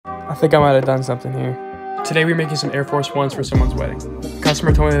I think I might have done something here. Today we're making some Air Force 1's for someone's wedding. The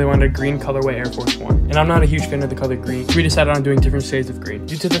customer told me they wanted a green colorway Air Force 1, and I'm not a huge fan of the color green, so we decided on doing different shades of green.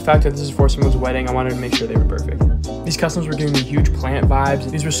 Due to the fact that this is for someone's wedding, I wanted to make sure they were perfect. These customs were giving me huge plant vibes,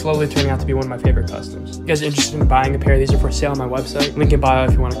 and these were slowly turning out to be one of my favorite customs. If you guys are interested in buying a pair, these are for sale on my website. Link in bio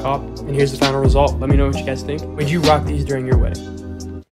if you want to cop. And here's the final result. Let me know what you guys think. Would you rock these during your wedding?